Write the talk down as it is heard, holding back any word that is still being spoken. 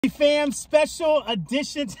Fam special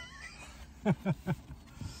edition. You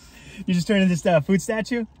just turned into this food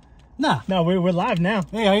statue? Nah. No, we're live now.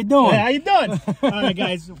 Hey, how you doing? Hey, how you doing? All right,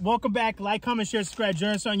 guys. Welcome back. Like, comment, share, subscribe.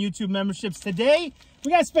 Join us on YouTube memberships. Today,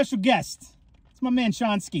 we got a special guest. It's my man,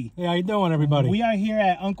 Shaun. Hey, how you doing, everybody? We are here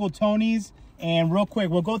at Uncle Tony's. And real quick,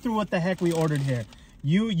 we'll go through what the heck we ordered here.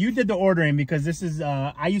 You did the ordering because this is,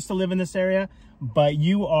 I used to live in this area, but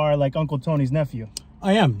you are like Uncle Tony's nephew.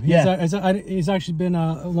 I am. Yeah. He's actually been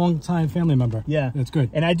a long-time family member. Yeah. That's good.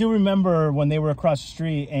 And I do remember when they were across the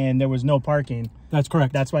street and there was no parking. That's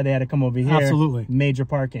correct. That's why they had to come over here. Absolutely. Major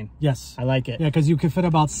parking. Yes. I like it. Yeah, because you could fit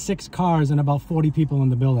about 6 cars and about 40 people in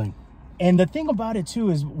the building. And the thing about it, too,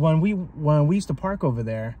 is when we used to park over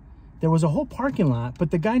there, there was a whole parking lot, but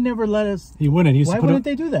the guy never let us. He wouldn't. Why wouldn't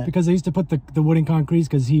they do that? Because they used to put the wooden concrete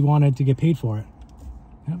because he wanted to get paid for it.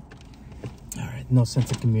 Yep. All right, no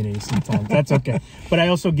sense of community sometimes. That's okay. But I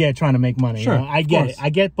also get trying to make money. Sure, you know? I get it. I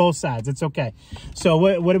get both sides. It's okay. So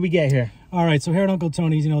what do we get here? All right, so here at Uncle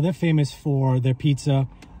Tony's, you know, they're famous for their pizza.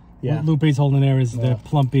 Yeah. What Lupe's holding there is the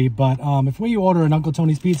Plumpy. But if when you order an Uncle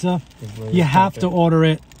Tony's pizza, you have to order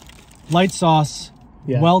it light sauce,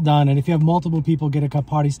 well done. And if you have multiple people, get a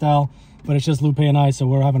party style. But it's just Lupe and I, so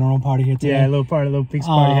we're having our own party here today. Yeah, a little pizza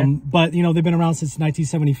party here. But, you know, they've been around since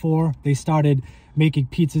 1974. They started making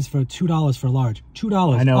pizzas for $2 for large.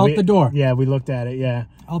 $2 I know, out the door. Yeah, we looked at it, yeah.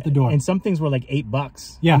 Out the door. And some things were like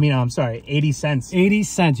 $8. Yeah. I mean, I'm sorry, 80 cents. 80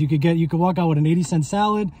 cents. You could walk out with an 80-cent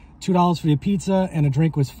salad, $2 for your pizza, and a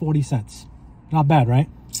drink was 40 cents. Not bad, right?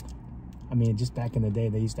 I mean, just back in the day,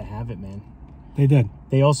 they used to have it, man. They did.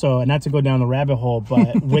 They also, not to go down the rabbit hole,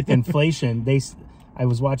 but with inflation, I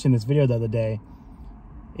was watching this video the other day.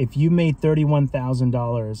 If you made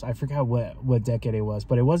 $31,000, I forgot what decade it was,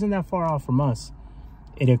 but it wasn't that far off from us.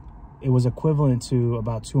 It was equivalent to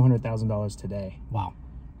about $200,000 today. Wow.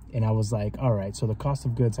 And I was like, all right, so the cost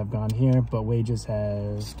of goods have gone here, but wages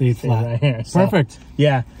have stayed flat right here. So, perfect.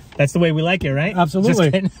 Yeah, that's the way we like it, right?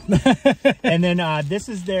 Absolutely. And then this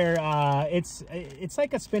is their, it's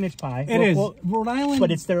like a spinach pie. It is. Rhode Island.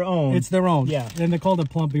 But it's their own. It's their own. Yeah. And they're called a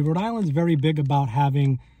Plumpy. Rhode Island's very big about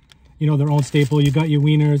having, you know, their own staple. You got your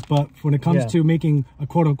wieners, but when it comes to making a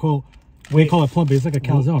quote-unquote, we call it Plumpy. It's like a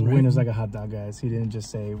calzone, right? Wiener's like a hot dog, guys. He didn't just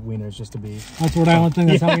say wieners just to be. That's Rhode Island thing.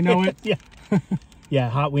 That's how we know it. Yeah. Yeah,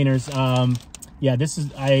 hot wieners. Yeah, this is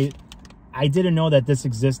I didn't know that this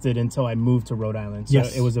existed until I moved to Rhode Island. So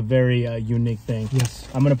it was a very unique thing. Yes.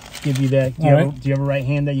 I'm gonna give you that. Do you have a right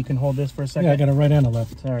hand that you can hold this for a second? Yeah, I got a right and a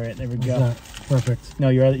left. All right, there we go. Perfect. No,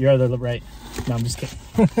 your other right. No, I'm just kidding.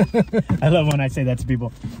 I love when I say that to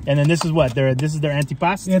people. And then this is what? This is their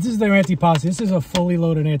antipasto? Yeah, this is their antipasto. This is a fully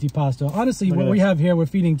loaded antipasto. Honestly, what we have here, we're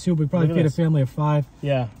feeding 2. We probably feed a family of 5.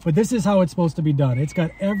 Yeah. But this is how it's supposed to be done. It's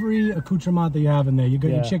got every accoutrement that you have in there. You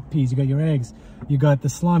got your chickpeas, you got your eggs, you got the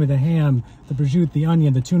salami, the ham, the prosciutto, the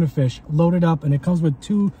onion, the tuna fish, loaded up. And it comes with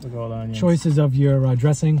 2 choices of your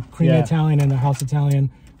dressing, creamy Italian and the house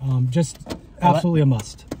Italian. Just absolutely a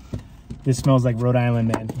must. This smells like Rhode Island,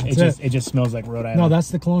 man. It just smells like Rhode Island. No, that's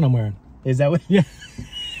the cologne I'm wearing. Is that what? Yeah.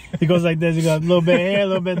 It goes like this. You go a little bit here, a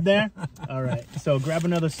little bit there. All right. So grab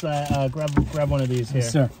another slide. Grab one of these here.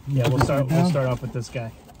 Yes, sir. Yeah, we'll start off with this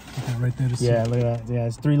guy. Okay, right there. Yeah, look at that. Yeah,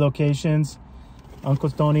 it's 3 locations.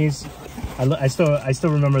 Uncle Tony's. I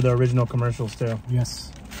still remember the original commercials too.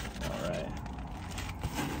 Yes. All right.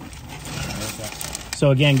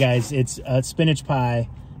 So again, guys, it's spinach pie,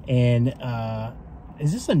 and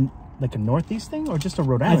is this like a Northeast thing or just a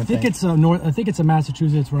Rhode Island thing? I think it's a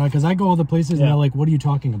Massachusetts, right? Because I go other places and they're like, "What are you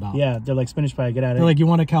talking about?" Yeah, they're like spinach pie. Get out of here. They're like, "You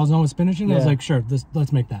want a calzone with spinach in it?" I was like, "Sure,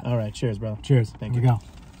 let's make that." All right, cheers, bro. Cheers. Thank you. Here we go.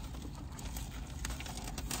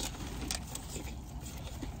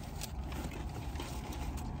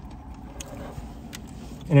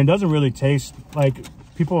 And it doesn't really taste like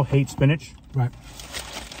people hate spinach. Right.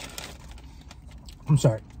 I'm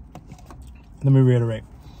sorry. Let me reiterate.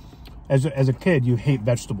 As a kid, you hate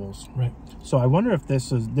vegetables. Right. So I wonder if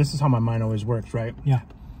this is how my mind always works, right? Yeah.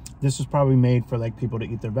 This is probably made for like people to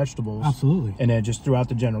eat their vegetables. Absolutely. And then just throughout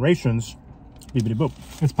the generations, beepity boop.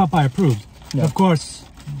 It's Popeye approved. Yeah. Of course,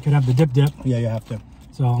 you could have the dip. Yeah, you have to.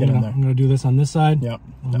 So I'm gonna do this on this side. Yep.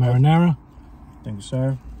 Marinara. Thank you,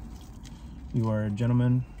 sir. You are a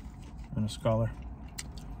gentleman and a scholar.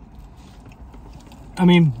 I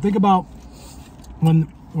mean, think about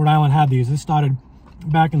when Rhode Island had these. This started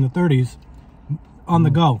back in the 30s, on the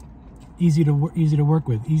go, easy to work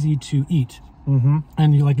with, easy to eat,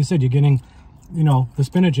 and like you said, you're getting, you know, the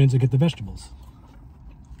spinach in to get the vegetables.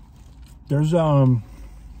 There's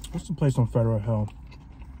what's the place on Federal Hill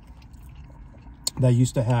that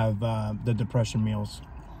used to have the depression meals?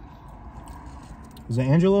 Is it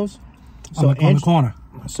Angelo's? on the corner.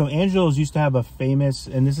 So Angelo's used to have a famous,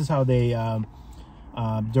 and this is how they,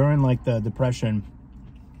 during like the Depression,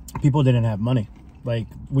 people didn't have money. Like,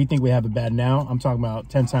 we think we have it bad now. I'm talking about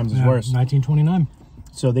 10 times as worse. 1929.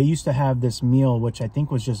 So they used to have this meal, which I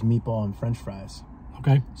think was just meatball and French fries.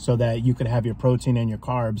 Okay. So that you could have your protein and your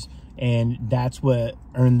carbs. And that's what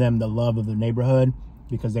earned them the love of the neighborhood,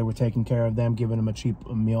 because they were taking care of them, giving them a cheap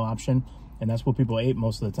meal option. And that's what people ate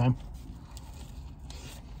most of the time.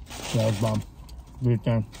 So that was bomb. Good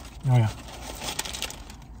time. Oh, yeah.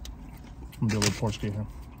 I'm gonna do a little pork here.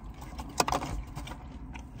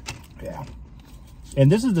 Yeah.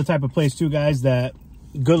 And this is the type of place too, guys, that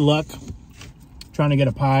good luck trying to get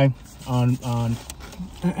a pie on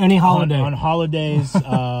any holiday. On holidays,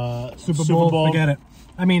 Super Bowl, forget it.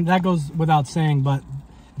 I mean, that goes without saying, but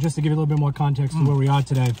just to give you a little bit more context to where we are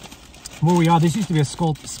today. Where we are, this used to be a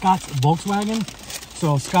Scott's Volkswagen.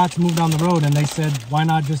 So Scott's moved down the road and they said, why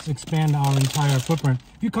not just expand our entire footprint?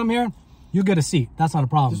 If you come here, you'll get a seat. That's not a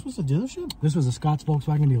problem. This was a dealership? This was a Scott's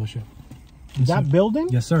Volkswagen dealership. That building?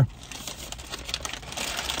 Yes, sir.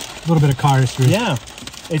 A little bit of car history. Yeah.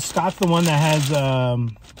 It's Scott's the one that has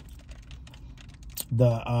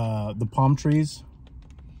the palm trees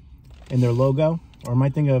in their logo. Or am I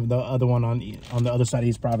thinking of the other one on the other side of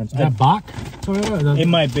East Province? Is that Bach? It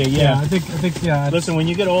might be, yeah. I think, yeah. Listen, when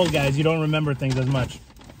you get old, guys, you don't remember things as much.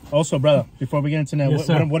 Also, brother, before we get into that, yes,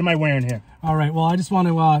 what am I wearing here? All right, well, I just want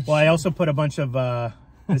to... well, I also put a bunch of...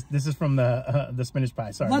 this is from the spinach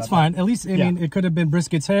pie. Sorry. That's fine. At least, I mean, it could have been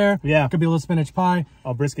Brisket's hair. Yeah. It could be a little spinach pie.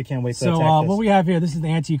 Oh, Brisket can't wait to attack this. What we have here, this is the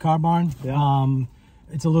Antique Car Barn. Yeah.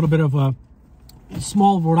 It's a little bit of a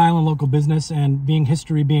small Rhode Island local business, and being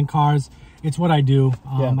history, being cars, it's what I do.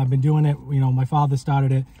 I've been doing it. You know, my father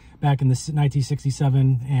started it back in the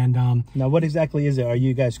 1967. And now, what exactly is it? Are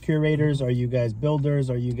you guys curators? Are you guys builders?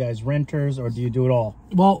 Are you guys renters? Or do you do it all?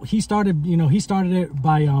 Well, he started it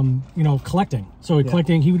by collecting. So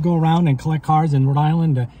collecting, he would go around and collect cars in Rhode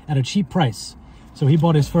Island at a cheap price. So he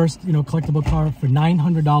bought his first collectible car for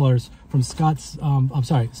 $900 from Scott's.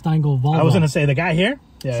 Steingold Volvo. I was gonna say the guy here.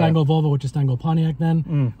 Yeah, Steingold Volvo, which is Steingold Pontiac then,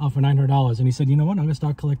 for $900. And he said, you know what, I'm going to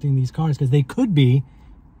start collecting these cars because they could be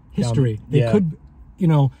history. They could,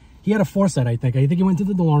 he had a foresight, I think. I think he went to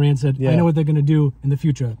the DeLorean and said, I know what they're going to do in the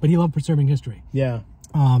future. But he loved preserving history. Yeah.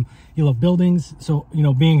 He loved buildings. So,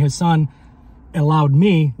 being his son allowed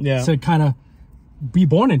me to kind of be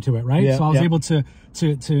born into it, right? So I was able to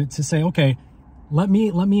say, okay, let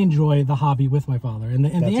me enjoy the hobby with my father. And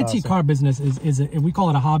the antique car business is we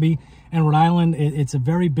call it a hobby. And Rhode Island, it's a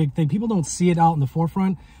very big thing. People don't see it out in the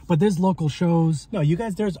forefront, but there's local shows. No, you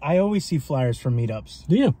guys, I always see flyers for meetups.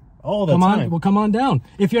 Do you? All the time. Well, come on down.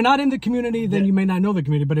 If you're not in the community, then you may not know the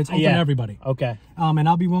community, but it's open to everybody. Okay. And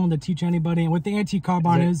I'll be willing to teach anybody. And what the Antique Car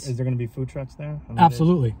Barn is there going to be food trucks there?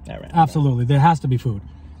 Absolutely. Absolutely. There has to be food.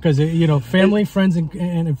 Because, family, friends,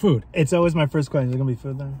 and food. It's always my first question. Is there going to be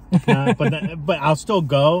food there? But I'll still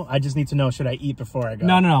go. I just need to know, should I eat before I go?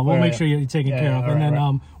 No. We'll make sure you're taken care of. And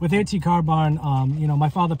then with Antique Car Barn, my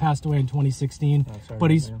father passed away in 2016.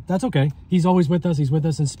 But that's okay. He's always with us. He's with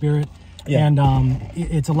us in spirit. Yeah. And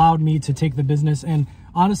it's allowed me to take the business. And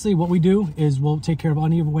honestly, what we do is we'll take care of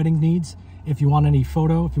any of your wedding needs. If you want any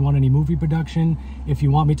photo, if you want any movie production, if you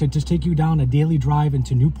want me to just take you down a daily drive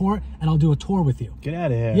into Newport, and I'll do a tour with you. Get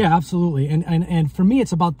out of here. Yeah, absolutely. And for me,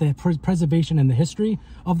 it's about the preservation and the history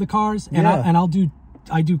of the cars. And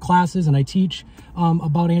I do classes and I teach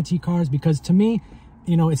about antique cars because to me,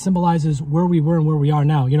 it symbolizes where we were and where we are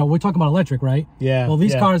now. We're talking about electric, right? Yeah. Well,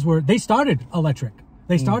 these cars they started electric.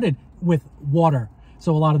 They started with water.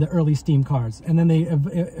 So a lot of the early steam cars, and then they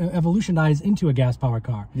evolutionized into a gas-powered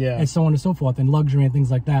car, and so on and so forth, and luxury and things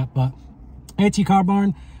like that. But Antique Car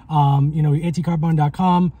Barn,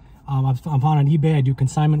 antiquecarbarn.com. I'm found on eBay. I do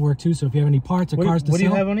consignment work too. So if you have any parts or cars to sell, what do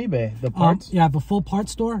you have on eBay? The parts? I have a full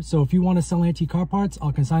parts store. So if you want to sell antique car parts,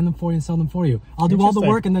 I'll consign them for you and sell them for you. I'll do all the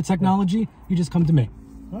work and the technology. You just come to me.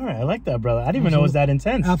 All right, I like that, brother. I didn't even know it was that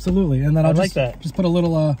intense. Absolutely, and then I'll just put a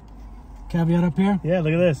little caveat up here. Yeah,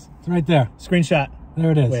 look at this. It's right there. Screenshot.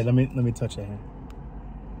 There it is. Wait, let me touch it here.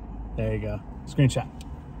 There you go. Screenshot.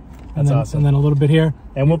 That's awesome. And then a little bit here.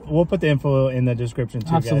 And we'll put the info in the description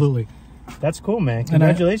too, absolutely. Guys. That's cool, man.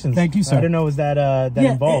 Congratulations. Thank you, sir. I didn't know it was that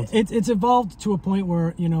involved. It's evolved to a point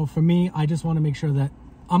where, for me, I just want to make sure that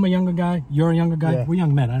I'm a younger guy, you're a younger guy. Yeah. We're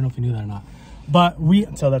young men. I don't know if you knew that or not. But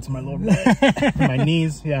tell that to my Lord. My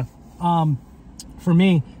knees, yeah. For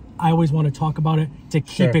me, I always want to talk about it to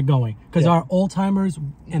keep it going. Because our old timers,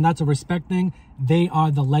 and that's a respect thing, they are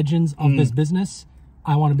the legends of this business.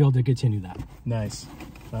 I want to be able to continue that. Nice.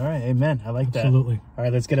 All right, amen. I like that. Absolutely. All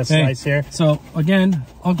right, let's get a slice here. So again,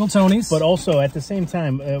 Uncle Tony's. But also at the same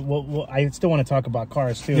time, I still want to talk about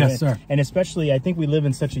cars too. Yes, sir. And especially, I think we live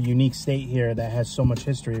in such a unique state here that has so much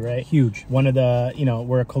history, right? Huge. One of the,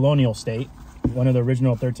 we're a colonial state, one of the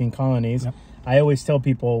original 13 colonies. Yep. I always tell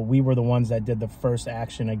people we were the ones that did the first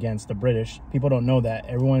action against the British. People don't know that.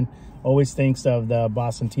 Everyone always thinks of the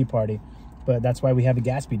Boston Tea Party. But that's why we have the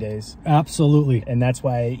Gatsby days. Absolutely. And that's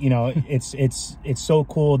why, it's so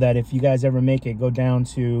cool that if you guys ever make it, go down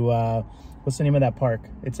to, what's the name of that park?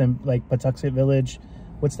 It's in like Patuxent Village.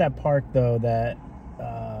 What's that park though that,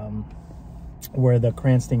 where the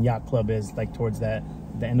Cranston Yacht Club is, like towards the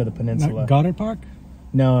end of the peninsula? Goddard Park?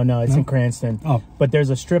 No, it's in Cranston. Oh. But there's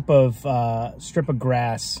a strip of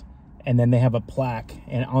grass, and then they have a plaque,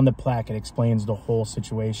 and on the plaque it explains the whole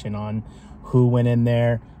situation on who went in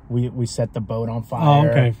there. We set the boat on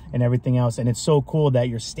fire and everything else. And it's so cool that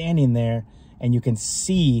you're standing there and you can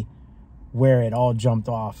see where it all jumped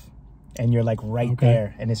off. And you're like right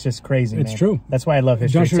there. And it's just crazy, man. It's true. That's why I love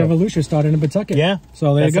history. Joshua Revolution started in Pawtucket. Yeah.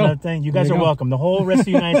 So there you go. Another thing. You guys are welcome. The whole rest of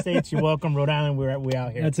the United States, you're welcome. Rhode Island, we're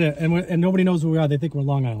out here. That's it. And nobody knows who we are. They think we're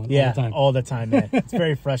Long Island all the time. All the time, man. It's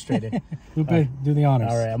very frustrating. Lupe, do the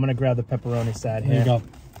honors. All right. I'm going to grab the pepperoni side here. There you go.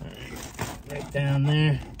 All right. Right down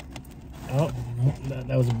there. Oh,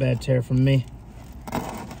 that was a bad tear from me.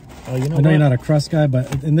 Oh, you know I know you're not a crust guy,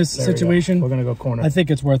 but in this situation, we're gonna go corner. I think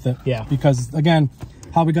it's worth it. Yeah. Because again,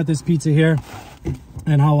 how we got this pizza here,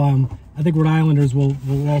 and how I think Rhode Islanders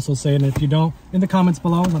will also say, and if you don't, in the comments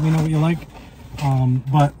below, let me know what you like.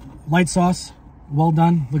 But light sauce, well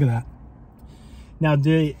done. Look at that. Now,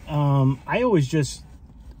 I always just.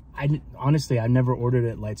 Honestly, I never ordered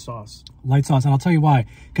it light sauce. Light sauce, and I'll tell you why.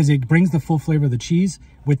 Because it brings the full flavor of the cheese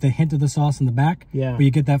with the hint of the sauce in the back. Yeah. But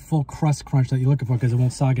you get that full crust crunch that you're looking for because it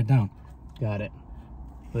won't sog it down. Got it.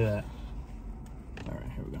 Look at that. All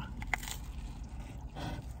right, here we go.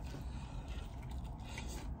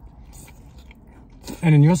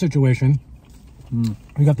 And in your situation, you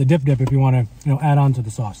got the dip if you want to, add on to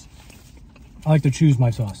the sauce. I like to choose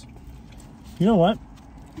my sauce. You know what?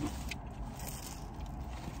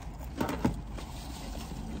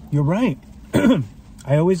 You're right.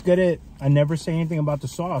 I always get it. I never say anything about the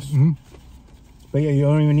sauce. But yeah, you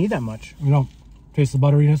don't even need that much. You don't taste the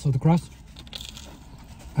butteriness of the crust.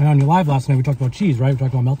 And on your live last night, we talked about cheese, right? We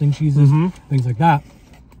talked about melting cheeses, things like that.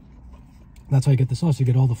 That's how you get the sauce. You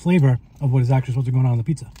get all the flavor of what is actually supposed to go on the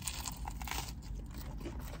pizza.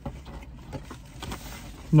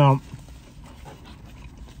 Now,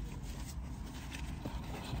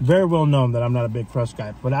 very well known that I'm not a big crust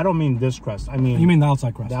guy, but I don't mean this crust. I mean... You mean the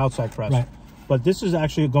outside crust. The outside crust. Right. But this is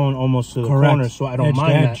actually going almost to the corner, so I don't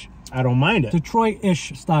mind that. I don't mind it.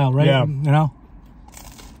 Detroit-ish style, right? Yeah. You know?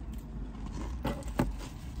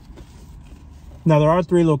 Now, there are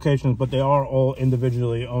 3 locations, but they are all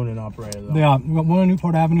individually owned and operated, though. They are. We've got one on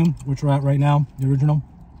Newport Avenue, which we're at right now, the original.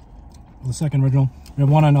 The second original. We have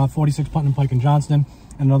one on 46 Putnam Pike in Johnston,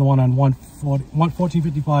 and another one on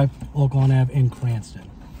 1455 Oak Lawn Ave in Cranston.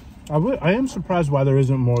 I am surprised why there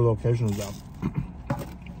isn't more locations, though.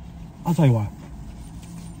 I'll tell you why.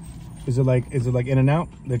 Is it like In-N-Out?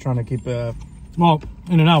 They're trying to keep well,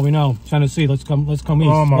 In-N-Out, we know. Tennessee, let's come east.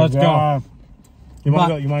 Oh my God. Go. You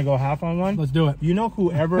want to go half on one? Let's do it. You know,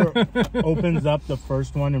 whoever opens up the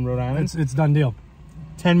first one in Rhode Island, it's done deal.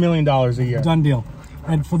 $10 million a year. Done deal.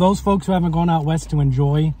 And for those folks who haven't gone out west to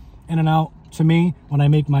enjoy In-N-Out, to me, when I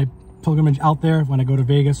make my pilgrimage out there, when I go to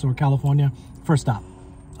Vegas or California, first stop.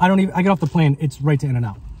 I get off the plane, it's right to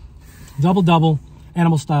In-N-Out. Double,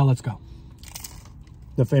 animal style, let's go.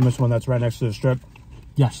 The famous one that's right next to the strip?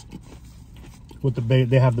 Yes. With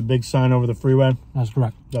they have the big sign over the freeway? That's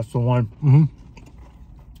correct. That's the one.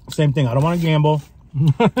 Same thing. I don't want to gamble.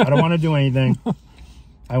 I don't want to do anything.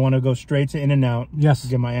 I want to go straight to In-N-Out. Yes.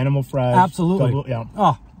 Get my animal fries. Absolutely. Yeah.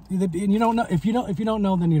 Oh, you don't know. If you don't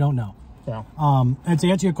know, then you don't know. Yeah. And to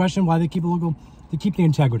answer your question, why they keep it local, to keep the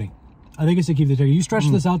integrity. I think it's to keep the integrity. You stretch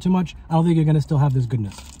this out too much, I don't think you're going to still have this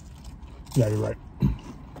goodness. Yeah, you're right.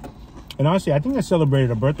 And honestly, I think I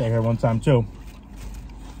celebrated a birthday here one time too.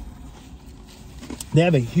 They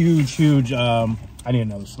have a huge. I need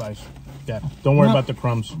another slice. Yeah, don't worry about the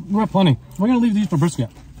crumbs. We got plenty. We're gonna leave these for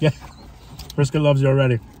brisket. Yeah, brisket loves you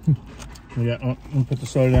already. Yeah, I'm gonna put the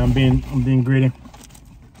soda down. I'm being greedy.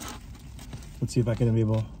 Let's see if I can be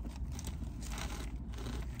able.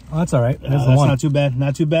 Oh, that's all right. That's not too bad.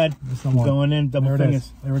 Not too bad. That's the one. Going in, double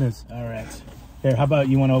fingers. There it is. All right. Here, how about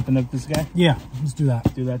you want to open up this guy? Yeah, let's do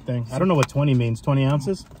that. Do that thing. I don't know what 20 means. 20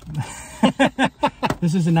 ounces?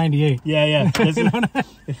 This is a 98. Yeah. This is...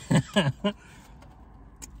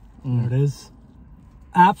 There it is.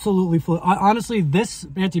 Absolutely full. Honestly, this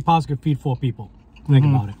antipasto could feed 4 people. Think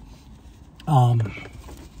about it.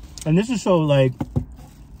 And this is so like,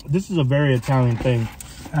 this is a very Italian thing.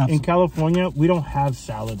 Absolutely. In California, we don't have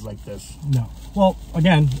salads like this. No. Well,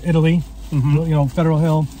 again, Italy, you know, Federal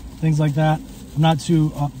Hill, things like that. I'm not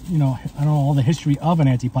too, you know, I don't know all the history of an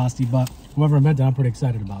antipasti, but whoever invented it, I'm pretty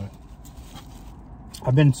excited about it.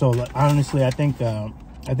 I've been so, honestly, I think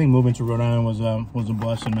moving to Rhode Island was a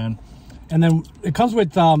blessing, man. And then it comes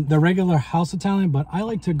with the regular house Italian, but I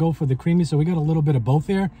like to go for the creamy, so we got a little bit of both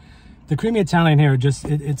here. The creamy Italian here, just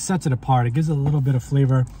it sets it apart. It gives it a little bit of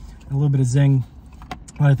flavor, a little bit of zing.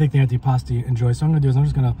 But I think the antipasti enjoys. So what I'm gonna do is I'm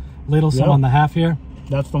just gonna ladle some on the half here.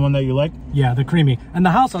 That's the one that you like? Yeah, the creamy. And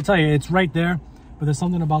the house, I'll tell you, it's right there, but there's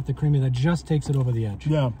something about the creamy that just takes it over the edge.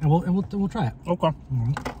 Yeah. And we'll try it. Okay.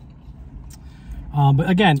 But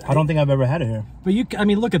again, I don't think I've ever had it here. But I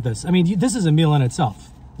mean, look at this. I mean, this is a meal in itself.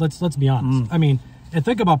 Let's be honest. I mean, and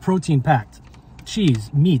think about protein packed,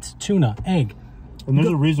 cheese, meats, tuna, egg. And there's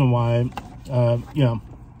a reason why, you know,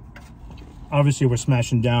 obviously we're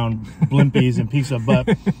smashing down blimpies and pizza, but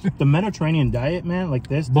the Mediterranean diet, man, like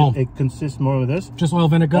this, it consists more of this. Just oil,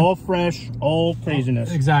 vinegar. All fresh, all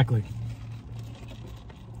craziness. Exactly.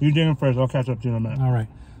 You dig in first, I'll catch up to you in a minute. All right.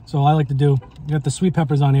 So I like to do, you got the sweet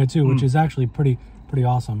peppers on here too, which is actually pretty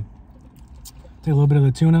awesome. Take a little bit of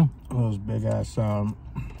the tuna. Those big ass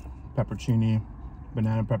peppercini,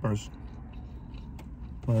 banana peppers,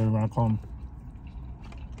 whatever you want to call them.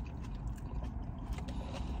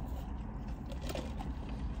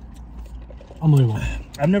 Unbelievable.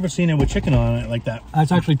 I've never seen it with chicken on it like that.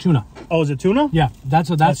 That's actually tuna. Oh, is it tuna? Yeah, that's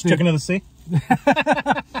chicken of the sea.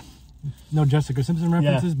 No Jessica Simpson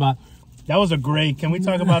references, but that was a great. Can we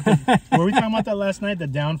talk about the? Were we talking about that last night? The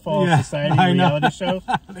downfall of society reality shows.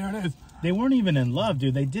 There it is. They weren't even in love,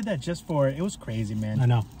 dude. They did that just for it. Was crazy, man. I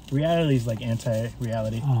know. Reality is like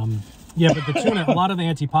anti-reality. Yeah, but the tuna. A lot of the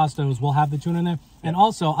antipastos will have the tuna in there, and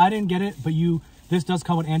also I didn't get it, but this does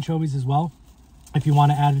come with anchovies as well. If you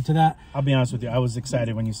want to add it to that, I'll be honest with you. I was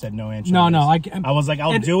excited when you said no anchovies. No, I was like,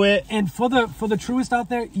 I'll do it. And for the truest out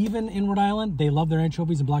there, even in Rhode Island, they love their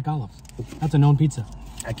anchovies and black olives. That's a known pizza.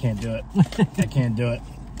 I can't do it. I can't do it.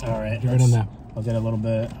 All right, get it in there. I'll get a little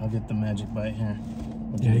bit. I'll get the magic bite here.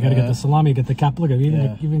 Yeah, you got to get the salami, get the cap. Look at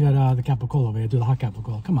it. Even got the capicola over here. Do the hot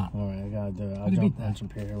capicola. Come on. All right, I gotta do it. I'll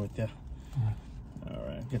jump here with you. All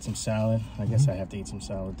right, get some salad. I guess I have to eat some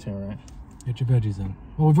salad too, right? Get your veggies in.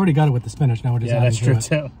 Well, we've already got it with the spinach. Now we're just adding that's true it.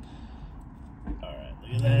 too. All right,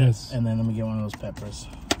 look at that. And then let me get one of those peppers.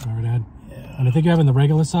 All right, Ed. Yeah. And I think you're having the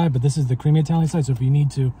regular side, but this is the creamy Italian side. So if you need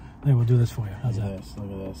to, then we'll do this for you. How's that?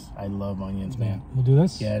 Look at this. I love onions, man. We'll do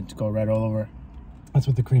this? Yeah, to go right all over. That's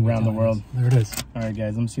what the creamy around the world. There it is. All right,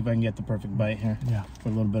 guys. Let me see if I can get the perfect bite here. Yeah. For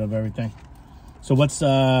a little bit of everything. So what's,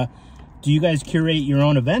 do you guys curate your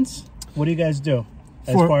own events? What do you guys do?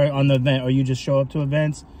 As far on the event, or you just show up to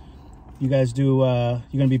events? You guys do, you're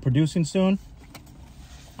going to be producing soon?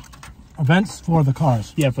 Events for the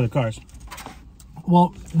cars? Yeah, for the cars.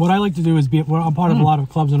 Well, what I like to do is I'm part of a lot of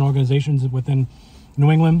clubs and organizations within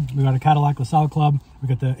New England. We got a Cadillac LaSalle Club. We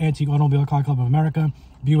got the Antique Automobile Car Club of America,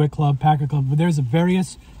 Buick Club, Packard Club. There's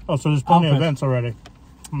various so there's plenty of events already.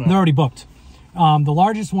 They're already booked. The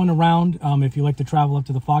largest one around, if you like to travel up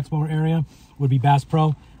to the Foxborough area, would be Bass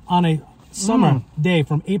Pro. On a summer day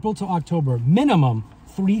from April to October, minimum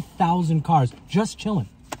 3,000 cars just chilling.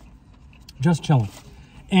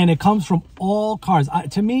 And it comes from all cars.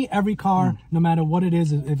 To me, every car, no matter what it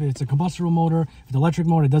is, if it's a combustible motor, if it's an electric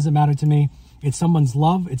motor, it doesn't matter to me. It's someone's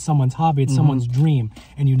love, it's someone's hobby, it's someone's dream.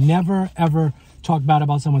 And you never, ever talk bad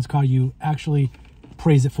about someone's car. You actually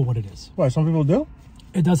praise it for what it is. Why, some people do?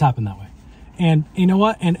 It does happen that way. And you know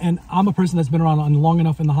what? And I'm a person that's been around long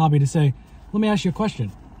enough in the hobby to say, let me ask you a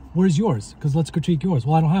question. Where's yours? Because let's critique yours.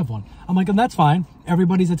 Well, I don't have one. I'm like, and that's fine.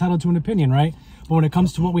 Everybody's entitled to an opinion, right? But when it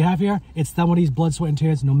comes to what we have here, it's somebody's blood, sweat, and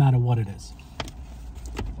tears, no matter what it is.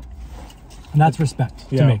 And that's respect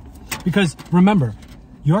to me. Because remember,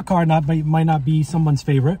 your car might not be someone's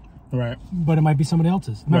favorite, right? But it might be somebody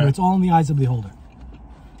else's. Remember, it's all in the eyes of the beholder.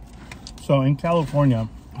 So in California,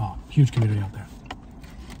 huge community out there.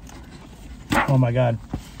 Oh my God,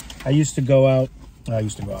 I used to go out. Sorry,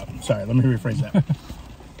 let me rephrase that.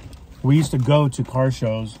 We used to go to car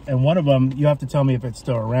shows, and one of them, you have to tell me if it's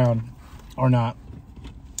still around or not.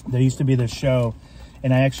 There used to be this show,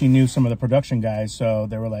 and I actually knew some of the production guys, so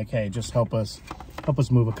they were like, hey, just help us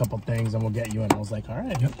move a couple things and we'll get you in. I was like, all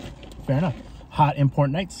right, fair enough. Hot Import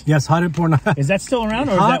Nights. Yes, Hot Import Nights. Is that still around,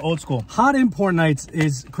 or is that old school? Hot Import Nights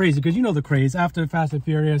is crazy, because you know the craze after Fast and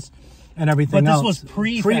Furious and everything else. But this was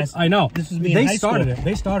pre-Fast. I know. This was They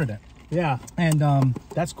started it. Yeah. And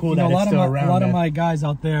that's cool. You know, that it's still around. A lot of my guys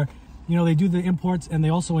out there, you know, they do the imports, and they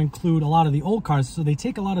also include a lot of the old cars. So they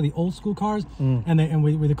take a lot of the old school cars, and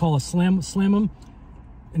they call it slam them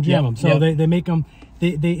and jam them. So they make them.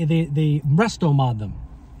 They resto mod them.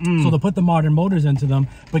 So they'll put the modern motors into them,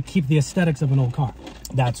 but keep the aesthetics of an old car.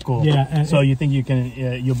 That's cool. Yeah. And, so you think you can,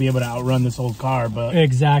 you'll be able to outrun this old car, but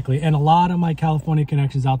exactly. And a lot of my California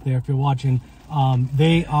connections out there, if you're watching,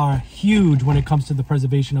 they are huge when it comes to the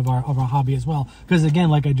preservation of our hobby as well. Because again,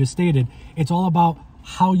 like I just stated, it's all about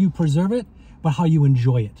how you preserve it, but how you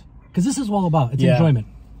enjoy it. Because this is all about it's enjoyment.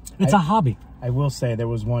 It's a hobby. I will say there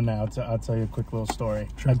was one. I'll tell you a quick little story.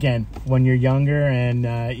 Sure. Again, when you're younger and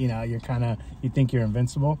you know you think you're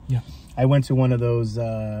invincible. Yeah. I went to one of those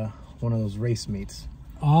race meets.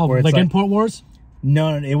 Oh, like Import Wars?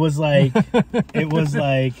 No, it was like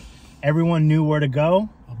everyone knew where to go.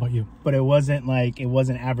 How about you? But it wasn't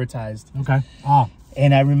advertised. Okay.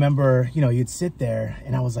 And I remember, you know, you'd sit there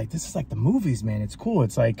and I was like, this is like the movies, man. It's cool.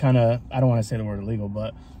 It's like kind of, I don't want to say the word illegal,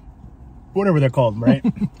 but whatever they're called, right?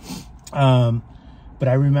 But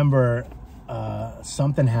I remember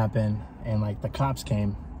something happened and like the cops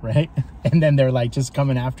came, right? And then they're like just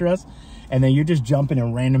coming after us. And then you're just jumping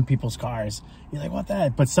in random people's cars. You're like, what the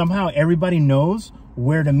heck? But somehow everybody knows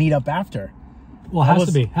where to meet up after. Well, it has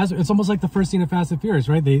to be. It's almost like the first scene of Fast and Furious,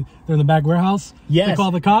 right? They're in the back warehouse. Yes. They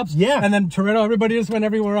call the cops. Yeah. And then Toretto, everybody just went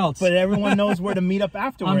everywhere else. But everyone knows where to meet up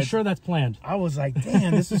afterwards. I'm sure that's planned. I was like,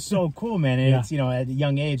 damn, this is so cool, man. And it's, you know, at a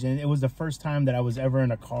young age. And it was the first time that I was ever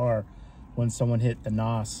in a car when someone hit the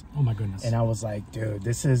NOS. Oh, my goodness. And I was like, dude,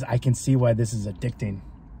 I can see why this is addicting.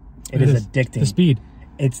 It is addicting. The speed.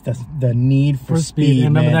 It's the need for speed.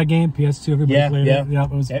 Remember man. that game, PS2? Everybody played it. Yeah,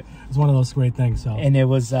 it was one of those great things. So. And it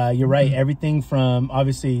was, you're right. Everything from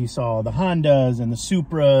obviously you saw the Hondas and the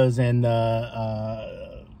Supras and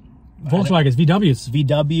the Volkswagens,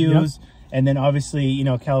 VWs, and then obviously you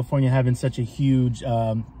know California having such a huge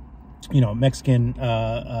you know Mexican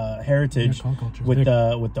heritage with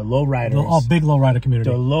the lowriders. Big lowrider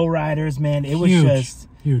community. The lowriders, man, it was just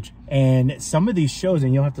huge. And some of these shows,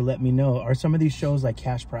 and you'll have to let me know, are some of these shows like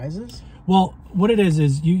cash prizes? Well, what it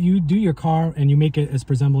is you do your car and you make it as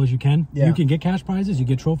presentable as you can. Yeah. You can get cash prizes, you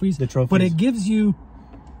get trophies. The trophies. But it gives you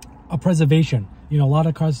a preservation. You know, a lot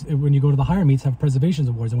of cars, when you go to the higher meets, have preservations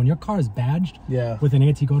awards. And when your car is badged with an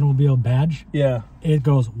antique automobile badge, it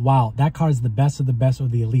goes, wow, that car is the best of the best or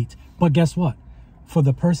the elite. But guess what? For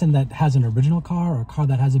the person that has an original car or a car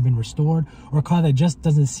that hasn't been restored or a car that just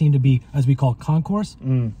doesn't seem to be, as we call, concourse,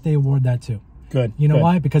 they award that too. Good. You know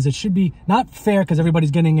why? Because it should be not fair because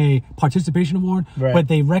everybody's getting a participation award, but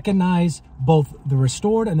they recognize both the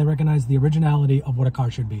restored and they recognize the originality of what a car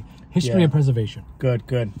should be. History and preservation.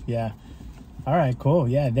 Good. Yeah. All right, cool.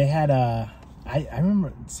 Yeah, they had I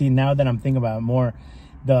remember, see, now that I'm thinking about it more,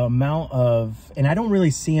 the amount of, and I don't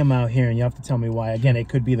really see them out here, and you have to tell me why. Again, it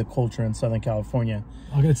could be the culture in Southern California.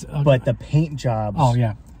 But the paint jobs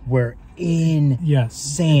were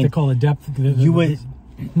insane. They call it depth. You would,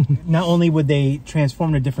 not only would they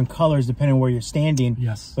transform to different colors depending on where you're standing,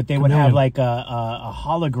 but they would have like a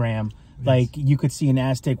hologram. Like you could see an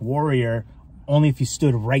Aztec warrior only if you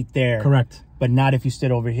stood right there. Correct. But not if you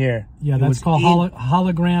stood over here. Yeah, that's called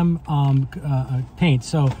hologram paint.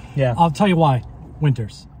 So I'll tell you why.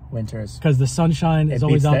 Winters. Because the sunshine is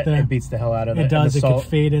always out there. It beats the hell out of it. It does. It could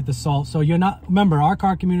fade it, the salt. So you're not, remember, our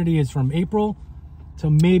car community is from April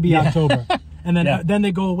to maybe October. And then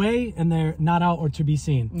they go away and they're not out or to be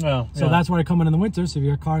seen. So that's where I come in the winter. So if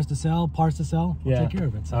you have cars to sell, parts to sell, I'll take care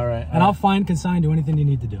of it. So. All right. And I'll find, consign, do anything you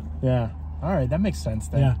need to do. Yeah. All right, that makes sense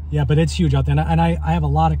then. Yeah, but it's huge out there. And I have a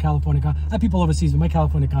lot of California, I have people overseas, but my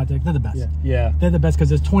California contacts, they're the best. Yeah. They're the best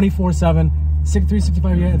because it's 24/7,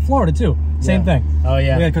 365 years. In Florida too, same thing. Oh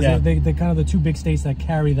yeah. Yeah, because they're kind of the two big states that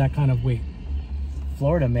carry that kind of weight.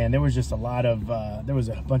 Florida, man, there was just a lot of, there was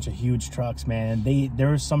a bunch of huge trucks, man. There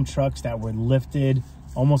were some trucks that were lifted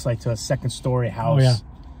almost like to a second story house. Oh yeah.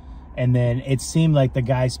 And then it seemed like the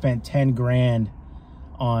guy spent 10 grand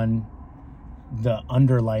on the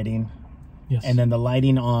underlighting. Yes. And then the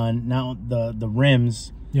lighting on now the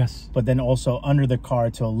rims. Yes. But then also under the car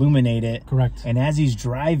to illuminate it. Correct. And as he's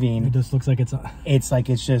driving, it just looks like it looks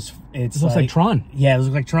like Tron. Yeah, it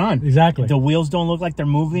looks like Tron. Exactly. The wheels don't look like they're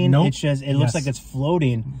moving. Nope. It's just it looks like it's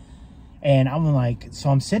floating. And I'm like, so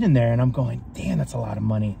I'm sitting there and I'm going, damn, that's a lot of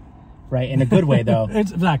money. Right? In a good way though.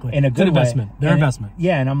 Exactly. In a good investment. way. Their investment.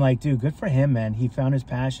 Yeah, and I'm like, dude, good for him, man. He found his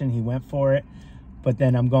passion, he went for it. But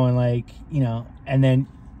then I'm going like, you know, and then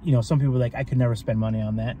you know, some people are like, I could never spend money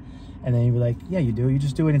on that. And then you'd be like, yeah, you do. You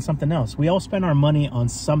just do it in something else. We all spend our money on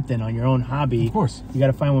something, on your own hobby. Of course. You got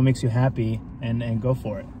to find what makes you happy and go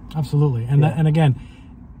for it. Absolutely. And and again,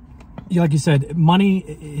 like you said, money,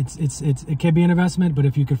 it can be an investment, but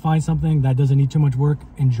if you could find something that doesn't need too much work,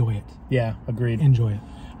 enjoy it. Yeah, agreed. Enjoy it.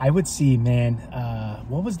 I would see, man,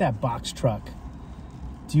 what was that box truck?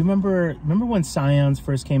 Do you remember when Scions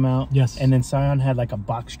first came out? Yes. And then Scion had like a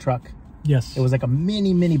box truck. Yes. It was like a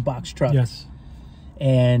mini box truck. Yes.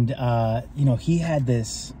 And, you know, he had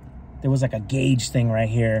this, there was like a gauge thing right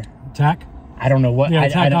here. Tack? I don't know what. Yeah,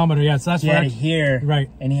 tachometer, yes. That's right. He had it here. Right.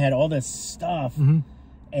 And he had all this stuff.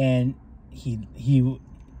 And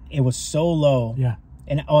it was so low. Yeah.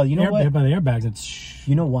 And, oh, you know what? By the airbags, it's...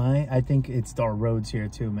 You know why? I think it's our roads here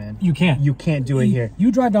too, man. You can't. You can't do it here.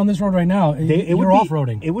 You drive down this road right now, you're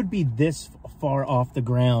off-roading. It would be this far off the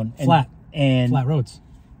ground. Flat roads.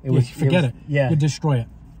 Forget it. Yeah. You'll destroy it.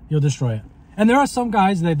 You'll destroy it. And there are some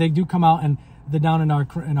guys that they do come out, and they're down in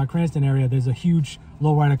our Cranston area. There's a huge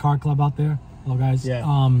lowrider car club out there. Hello, guys.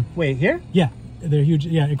 Yeah. Wait, here? Yeah. They're huge.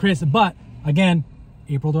 Yeah, in Cranston. But, again,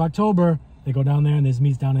 April to October... They go down there and there's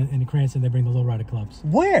meets down in Cranston. They bring the lowrider clubs.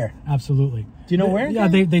 Where? Absolutely. Do you know where? Yeah,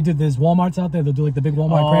 they do. There's Walmarts out there. They'll do like the big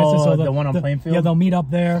Walmart in Cranston. So the one on Plainfield? Yeah, they'll meet up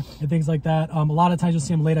there and things like that. A lot of times you'll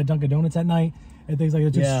see them late at Dunkin' Donuts at night and things like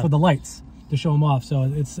that, just for the lights to show them off.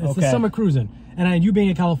 So it's the summer cruising. And you being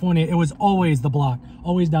in California, it was always the block,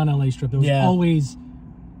 always down LA Strip. It was always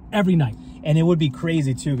every night. And it would be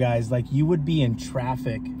crazy too, guys. Like you would be in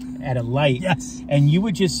traffic at a light. Yes. And you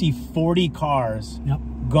would just see 40 cars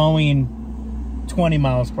going 20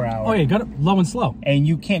 miles per hour. Oh, yeah, got it low and slow. And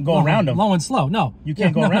you can't go around them. Low and slow. No. You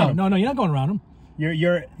can't go around them. No, you're not going around them.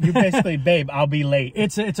 You're basically, babe, I'll be late.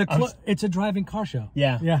 It's a driving car show.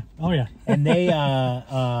 Yeah. Yeah. Oh, yeah. And they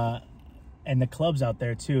and the clubs out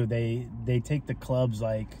there too, they take the clubs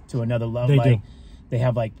like to another level. They do. They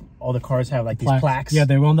have like all the cars have like these plaques. Yeah,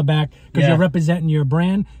 they're on the back because you're representing your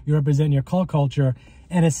brand, you're representing your car culture,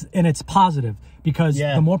 and it's positive. Because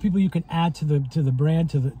the more people you can add to the brand,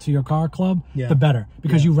 to your car club, the better.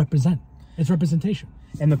 Because you represent. It's representation.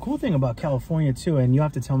 And the cool thing about California too, and you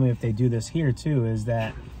have to tell me if they do this here too, is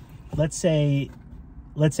that let's say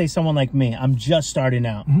someone like me, I'm just starting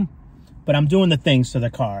out, but I'm doing the things to the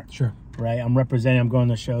car. Sure. Right? I'm representing, I'm going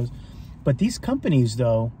to shows. But these companies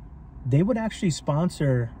though, they would actually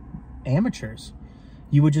sponsor amateurs.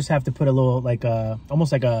 You would just have to put a little, like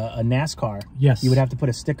almost like a NASCAR. Yes. You would have to put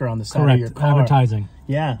a sticker on the side of your car. Advertising.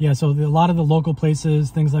 Yeah. Yeah, so a lot of the local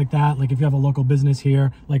places, things like that, like if you have a local business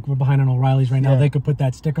here, like we're behind on O'Reilly's right now, they could put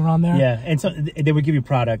that sticker on there. Yeah, and so they would give you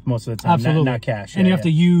product most of the time, absolutely. not cash. And you have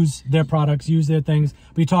to use their products, use their things,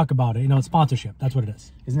 but you talk about it. You know, it's sponsorship. That's what it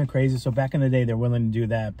is. Isn't it crazy? So back in the day, they're willing to do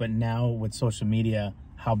that, but now with social media,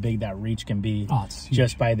 how big that reach can be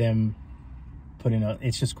just by them putting a,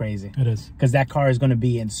 it's just crazy. It is. Because that car is going to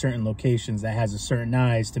be in certain locations that has a certain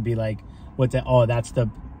eyes to be like, what the, oh, that's the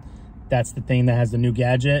thing that has the new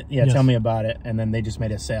gadget. Yeah, tell me about it. And then they just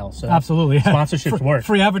made a sale. So absolutely. Sponsorships work.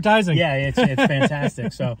 Free advertising. Yeah, it's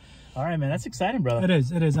fantastic. So, all right, man, that's exciting, brother. It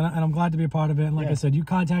is. And I'm glad to be a part of it. And like I said, you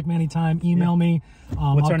contact me anytime, email me.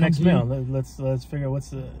 What's our next meal? Let's figure out what's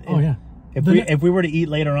the... If we were to eat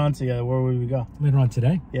later on together, where would we go? Later on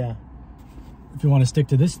today? Yeah. If you want to stick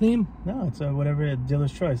to this theme? No, it's whatever,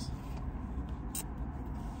 dealer's choice.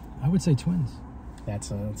 I would say Twins.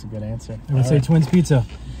 That's a good answer. I would say Twins Pizza,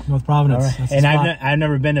 North Providence. All right. And I've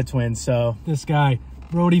never been to Twins, so... This guy,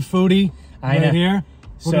 Rhody Foody, right here.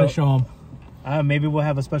 We're going to show him. Maybe we'll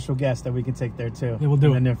have a special guest that we can take there too. Yeah, we'll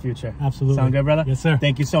do it in the near future. Absolutely. Sound good, brother? Yes, sir.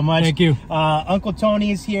 Thank you so much. Thank you. Uncle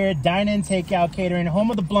Tony's here, dine-in, takeout, catering,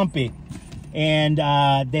 home of the Plumpy. And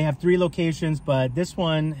they have 3 locations, but this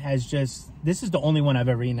one has this is the only one I've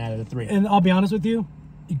ever eaten out of the 3. And I'll be honest with you,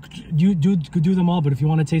 you could do them all, but if you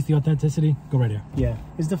want to taste the authenticity, go right here. Yeah.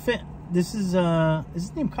 Is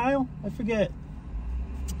his name Kyle? I forget.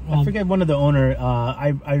 I forget one of the owner.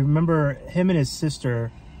 I remember him and his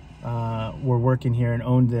sister were working here and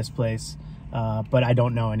owned this place. But I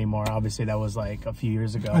don't know anymore. Obviously, that was like a few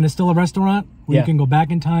years ago. And it's still a restaurant where you can go back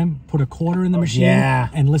in time, put a quarter in the machine,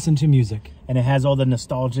 and listen to music. And it has all the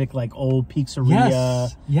nostalgic, like old pizzeria.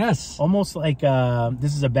 Yes. Yes. Almost like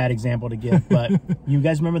this is a bad example to give, but you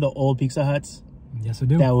guys remember the old Pizza Huts? Yes, I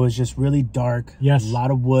do. That was just really dark. Yes. A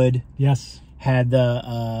lot of wood. Yes. Had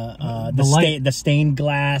the stained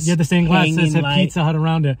glass. Yeah, the stained glass says had Pizza Hut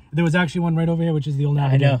around it. There was actually one right over here, which is the old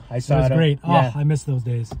Nomad. I know. I saw it. It was great. Oh, I miss those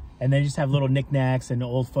days. And they just have little knickknacks and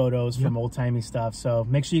old photos from old-timey stuff. So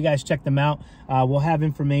make sure you guys check them out. We'll have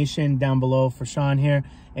information down below for Shaun here.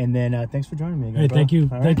 And then thanks for joining me again, bro. Thank you.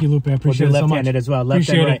 Right. Thank you, Lupe. I appreciate it so much. Left-handed as well. Left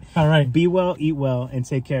and right. All right. Be well, eat well, and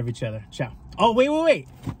take care of each other. Ciao. Oh, wait.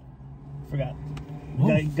 Forgot.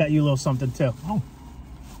 Got you a little something, too. Oh.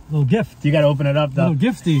 Little gift. You got to open it up, though.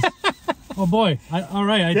 Little gifties. Oh boy! All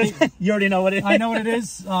right, I think you already know what it is. I know what it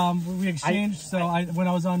is. We exchanged. When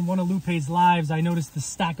I was on one of Lupe's lives, I noticed the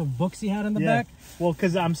stack of books he had in the back. Well,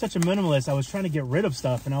 because I'm such a minimalist, I was trying to get rid of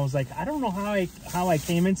stuff, and I was like, I don't know how I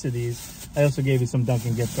came into these. I also gave you some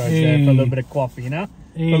Dunkin' gift cards there for a little bit of coffee, you know,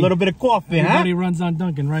 for a little bit of coffee. Everybody runs on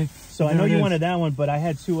Dunkin', right? So I know you wanted that one, but I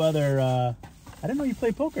had two other. I didn't know you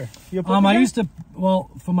played poker. You a poker I guy? used to. Well,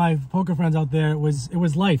 for my poker friends out there, it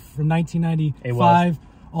was Life from 1995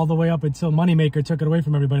 all the way up until Moneymaker took it away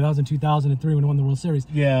from everybody. That was in 2003 when we won the World Series.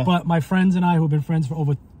 Yeah. But my friends and I, who've been friends for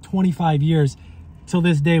over 25 years, till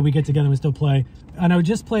this day, we get together and still play. And I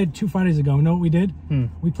just played 2 Fridays ago. You know what we did?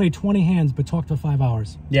 We played 20 hands, but talked for 5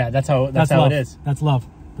 hours. Yeah, that's how love. it is. That's love.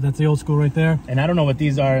 But that's the old school right there. And I don't know what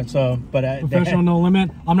these are, so but Professional, no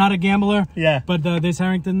limit. I'm not a gambler. Yeah. But there's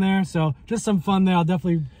Harrington there, so just some fun there. I'll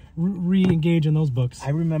definitely re-engage in those books.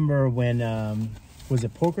 I remember when was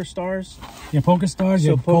it Poker Stars? Yeah, Poker Stars.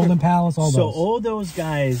 So Golden Palace. All those. So all those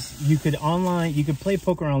guys, you could play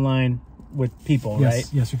poker online with people, right?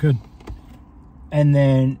 Yes, you could. And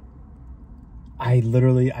then I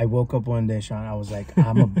woke up one day, Shaun. I was like,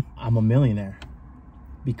 I'm a millionaire,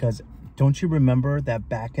 because don't you remember that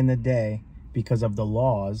back in the day, because of the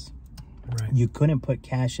laws, you couldn't put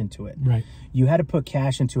cash into it. Right. You had to put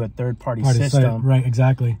cash into a third-party system. Right.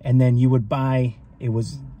 Exactly. And then you would buy. It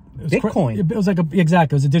was Bitcoin. It was like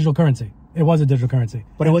it was a digital currency. It was a digital currency.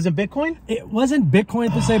 But it wasn't Bitcoin? It wasn't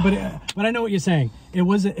Bitcoin per se, but I know what you're saying. It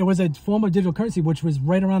was a form of digital currency, which was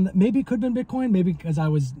right around, maybe it could have been Bitcoin, maybe because I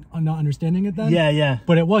was not understanding it then. Yeah.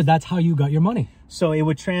 But that's how you got your money. So it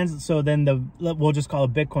would so then we'll just call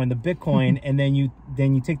it Bitcoin, the Bitcoin, and then you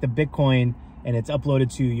take the Bitcoin and it's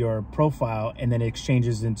uploaded to your profile, and then it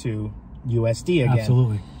exchanges into USD again.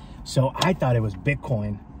 Absolutely. So I thought it was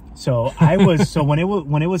Bitcoin. So I was when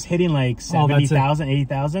it was hitting like 70,000,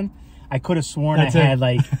 80,000, I could have sworn I had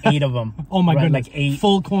like 8 of them. Oh my goodness! Like 8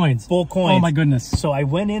 full coins. Oh my goodness! So I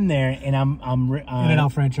went in there and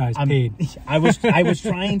In-N-Out franchise paid. I was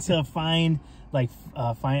trying to find I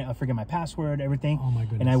forget my password, everything. Oh my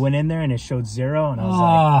goodness! And I went in there and it showed 0, and I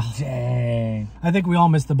was like, dang. I think we all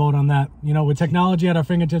missed the boat on that. You know, with technology at our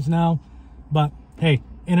fingertips now, but hey.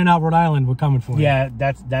 In-N-Out Rhode Island, we're coming for you. Yeah,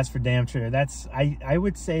 that's for damn sure. I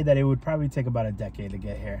would say that it would probably take about a decade to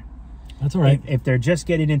get here. That's all right. If they're just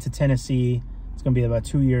getting into Tennessee, it's going to be about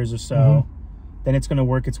 2 years or so. Then it's going to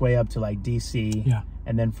work its way up to like DC. Yeah.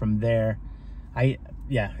 And then from there,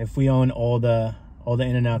 if we own all the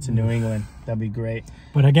In-N-Outs in New England, that'd be great.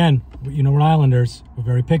 But again, you know, Rhode Islanders, we're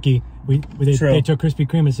very picky. They took Krispy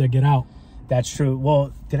Kreme and said, get out. That's true.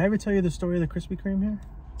 Well, did I ever tell you the story of the Krispy Kreme here?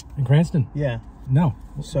 In Cranston? Yeah. No.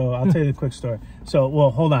 So I'll tell you the quick story. So, well,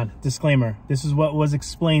 hold on. Disclaimer. This is what was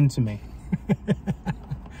explained to me.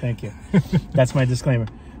 Thank you. That's my disclaimer.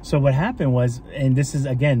 So what happened was, and this is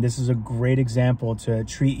a great example to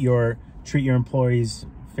treat your employees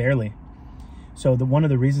fairly. So one of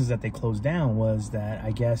the reasons that they closed down was that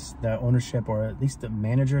I guess the ownership, or at least the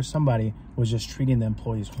manager or somebody, was just treating the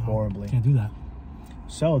employees horribly. Can't do that.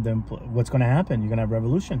 So what's going to happen? You're going to have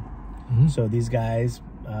revolution. So these guys,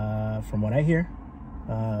 from what I hear,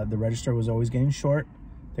 the register was always getting short.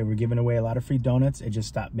 They were giving away a lot of free donuts. It just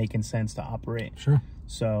stopped making sense to operate. Sure.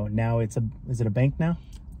 So now is it a bank now?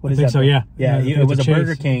 What is that? So yeah. It was a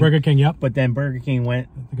Burger King. Burger King, yep. But then Burger King went.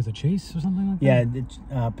 I think it's a Chase or something like that.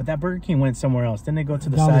 Yeah, but that Burger King went somewhere else. Didn't they go to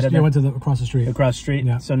the side of it? They went to across the street. Across the street.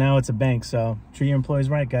 Yeah. So now it's a bank. So treat your employees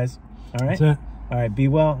right, guys. All right. That's it. All right. Be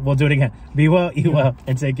well. We'll do it again. Be well, eat well,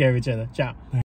 and take care of each other. Ciao.